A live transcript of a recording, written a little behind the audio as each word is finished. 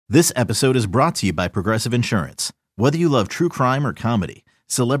This episode is brought to you by Progressive Insurance. Whether you love true crime or comedy,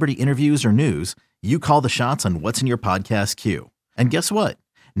 celebrity interviews or news, you call the shots on what's in your podcast queue. And guess what?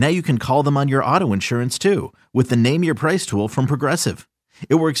 Now you can call them on your auto insurance too with the Name Your Price tool from Progressive.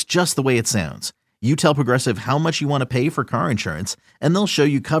 It works just the way it sounds. You tell Progressive how much you want to pay for car insurance, and they'll show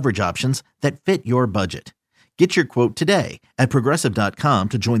you coverage options that fit your budget. Get your quote today at Progressive.com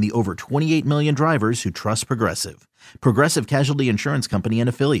to join the over 28 million drivers who trust Progressive. Progressive Casualty Insurance Company and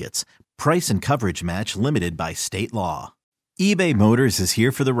Affiliates. Price and coverage match limited by state law. eBay Motors is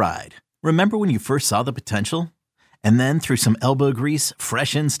here for the ride. Remember when you first saw the potential? And then through some elbow grease,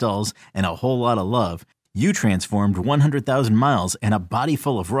 fresh installs, and a whole lot of love, you transformed 100,000 miles and a body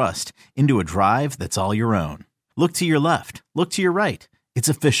full of rust into a drive that's all your own. Look to your left. Look to your right. It's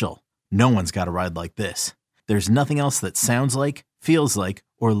official. No one's got a ride like this. There's nothing else that sounds like, feels like,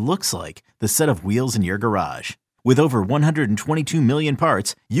 or looks like the set of wheels in your garage. With over 122 million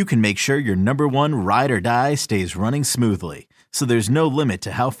parts, you can make sure your number one ride or die stays running smoothly. So there's no limit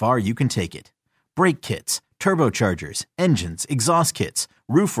to how far you can take it. Brake kits, turbochargers, engines, exhaust kits,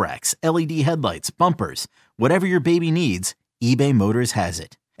 roof racks, LED headlights, bumpers, whatever your baby needs, eBay Motors has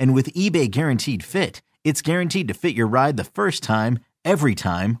it. And with eBay Guaranteed Fit, it's guaranteed to fit your ride the first time, every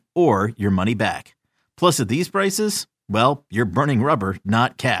time, or your money back. Plus, at these prices, well, you're burning rubber,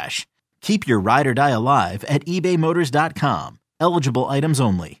 not cash. Keep your ride or die alive at ebaymotors.com. Eligible items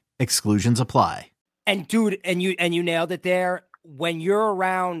only. Exclusions apply. And dude, and you nailed it there. When you're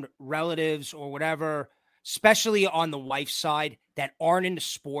around relatives or whatever, especially on the wife's side that aren't into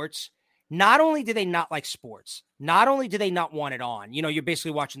sports, not only do they not like sports, not only do they not want it on, you know, you're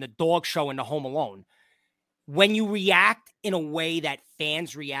basically watching the dog show in the Home Alone. When you react in a way that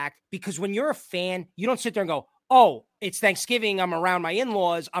fans react, because when you're a fan, you don't sit there and go, oh, it's Thanksgiving, I'm around my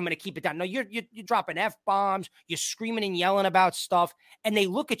in-laws, I'm going to keep it down. No, you're dropping F-bombs, you're screaming and yelling about stuff, and they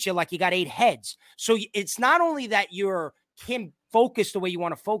look at you like you got 8 heads. So it's not only that you can't focus the way you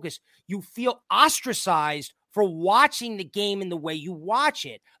want to focus, you feel ostracized for watching the game in the way you watch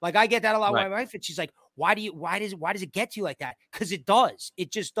it. Like I get that a lot with my wife, and she's like, why does it get to you like that? Because it does.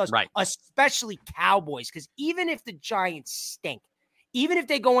 It just does. Right. Especially Cowboys. Because even if the Giants stink, even if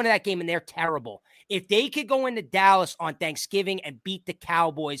they go into that game and they're terrible, if they could go into Dallas on Thanksgiving and beat the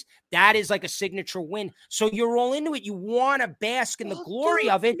Cowboys, that is like a signature win. So you're all into it. You want to bask in the glory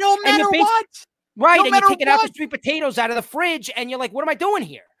of it. No matter what. Right. No and you're taking out the sweet potatoes out of the fridge and you're like, what am I doing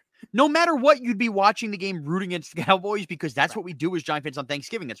here? No matter what, you'd be watching the game rooting against the Cowboys because that's what we do as Giant fans on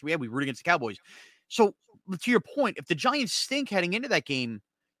Thanksgiving. That's we root against the Cowboys. So to your point, if the Giants stink heading into that game,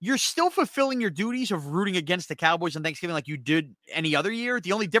 you're still fulfilling your duties of rooting against the Cowboys on Thanksgiving like you did any other year.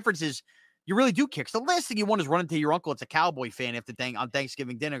 The only difference is you really do care. The last thing you want is run into your uncle. It's a Cowboy fan on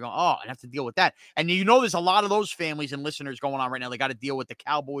Thanksgiving dinner going, oh, I have to deal with that. And you know there's a lot of those families and listeners going on right now. They got to deal with the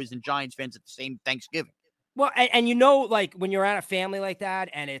Cowboys and Giants fans at the same Thanksgiving. Well, and you know, like when you're at a family like that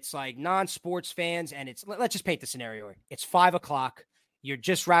and it's like non-sports fans and let's just paint the scenario. It's 5:00. You're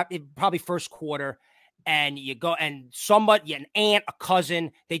just probably first quarter. And you go and somebody, an aunt, a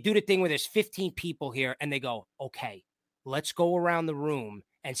cousin, they do the thing where there's 15 people here and they go, okay, let's go around the room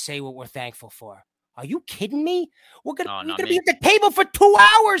and say what we're thankful for. Are you kidding me? We're gonna be at the table for 2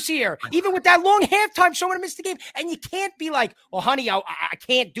 hours here, even with that long halftime show when I missed the game. And you can't be like, well, honey, I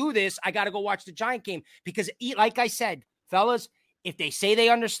can't do this. I got to go watch the Giant game because, like I said, fellas, if they say they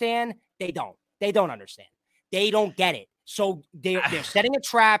understand, they don't. They don't understand. They don't get it. So they're setting a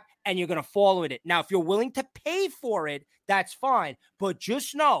trap and you're going to follow it. Now, if you're willing to pay for it, that's fine. But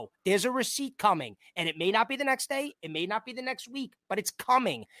just know there's a receipt coming and it may not be the next day. It may not be the next week, but it's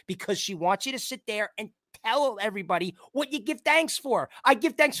coming because she wants you to sit there and tell everybody what you give thanks for. I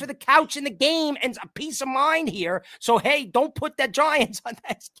give thanks for the couch and the game and a peace of mind here. So, hey, don't put the Giants on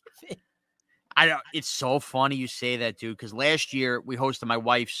Thanksgiving. It's so funny you say that, dude, because last year we hosted my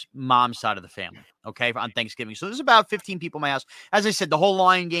wife's mom's side of the family, okay, on Thanksgiving. So there's about 15 people in my house. As I said, the whole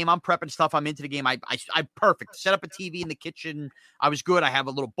Lion game, I'm prepping stuff. I'm into the game. I perfect. Set up a TV in the kitchen. I was good. I have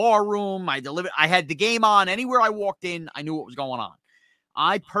a little bar room. I had the game on. Anywhere I walked in, I knew what was going on.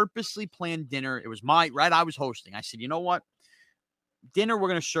 I purposely planned dinner. It was I was hosting. I said, you know what? Dinner we're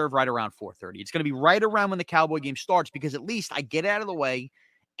going to serve right around 4:30. It's going to be right around when the Cowboy game starts because at least I get out of the way.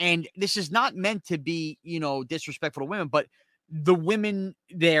 And this is not meant to be, disrespectful to women, but the women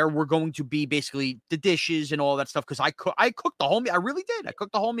there were going to be basically the dishes and all that stuff because I cooked the whole meal. I really did. I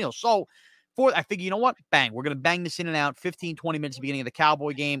cooked the whole meal. So I figured, you know what? Bang. We're going to bang this in and out. 15, 20 minutes at the beginning of the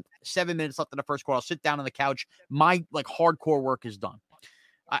Cowboy game. 7 minutes left in the first quarter. I'll sit down on the couch. My hardcore work is done.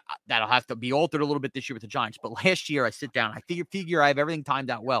 That'll have to be altered a little bit this year with the Giants. But last year I sit down. I figure I have everything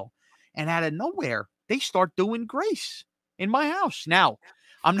timed out well. And out of nowhere, they start doing grace in my house. Now,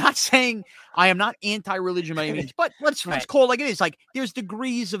 I'm not saying I am not anti-religion by any means, but let's call it like it is. Like there's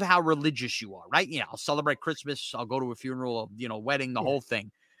degrees of how religious you are, right? I'll celebrate Christmas. I'll go to a funeral, wedding, the whole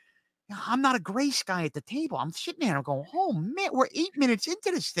thing. I'm not a grace guy at the table. I'm sitting there and I'm going, oh man, we're 8 minutes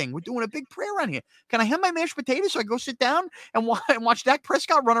into this thing. We're doing a big prayer on here. Can I have my mashed potatoes so I go sit down and watch Dak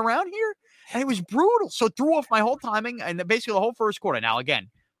Prescott run around here? And it was brutal. So it threw off my whole timing and basically the whole first quarter. Now, again,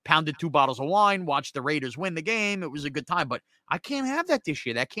 pounded 2 bottles of wine, watched the Raiders win the game. It was a good time, but I can't have that this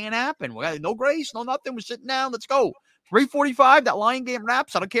year. That can't happen. No grace, no nothing. We're sitting down. Let's go. 3:45, that Lion game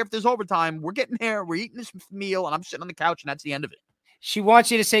wraps. I don't care if there's overtime. We're getting there. We're eating this meal, and I'm sitting on the couch, and that's the end of it. She wants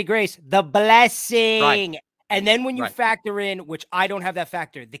you to say grace, the blessing. Right. And then when you factor in, which I don't have that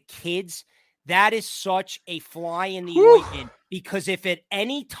factor, the kids, that is such a fly in the ointment, because if at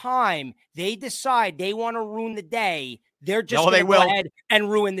any time they decide they want to ruin the day, they're just going to go ahead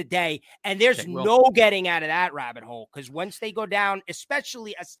and ruin the day. And there's no getting out of that rabbit hole, because once they go down,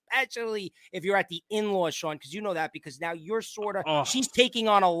 especially if you're at the in-laws, Sean, because you know that, because now you're sort of, she's taking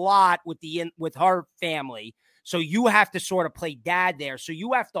on a lot with her family. So you have to sort of play dad there. So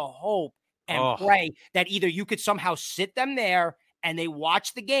you have to hope and pray that either you could somehow sit them there and they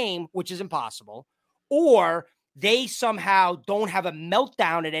watch the game, which is impossible, or they somehow don't have a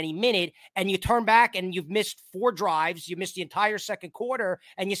meltdown at any minute and you turn back and you've missed 4 drives, you missed the entire second quarter,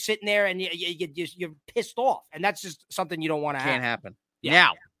 and you're sitting there and you're pissed off. And that's just something you don't want to have. Can't happen. Yeah.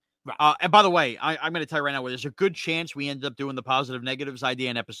 Now, and by the way, I'm going to tell you right now, there's a good chance we ended up doing the positive negatives idea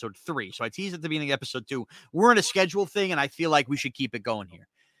in episode 3. So I teased at the beginning of episode 2. We're in a schedule thing, and I feel like we should keep it going here.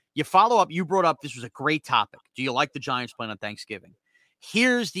 You follow up. You brought up, this was a great topic. Do you like the Giants playing on Thanksgiving?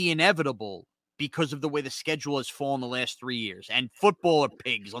 Here's the inevitable, because of the way the schedule has fallen the last 3 years. And football are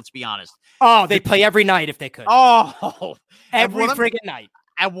pigs, let's be honest. Oh, they play every night if they could. Oh, every friggin' night.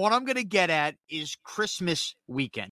 And what I'm going to get at is Christmas weekend.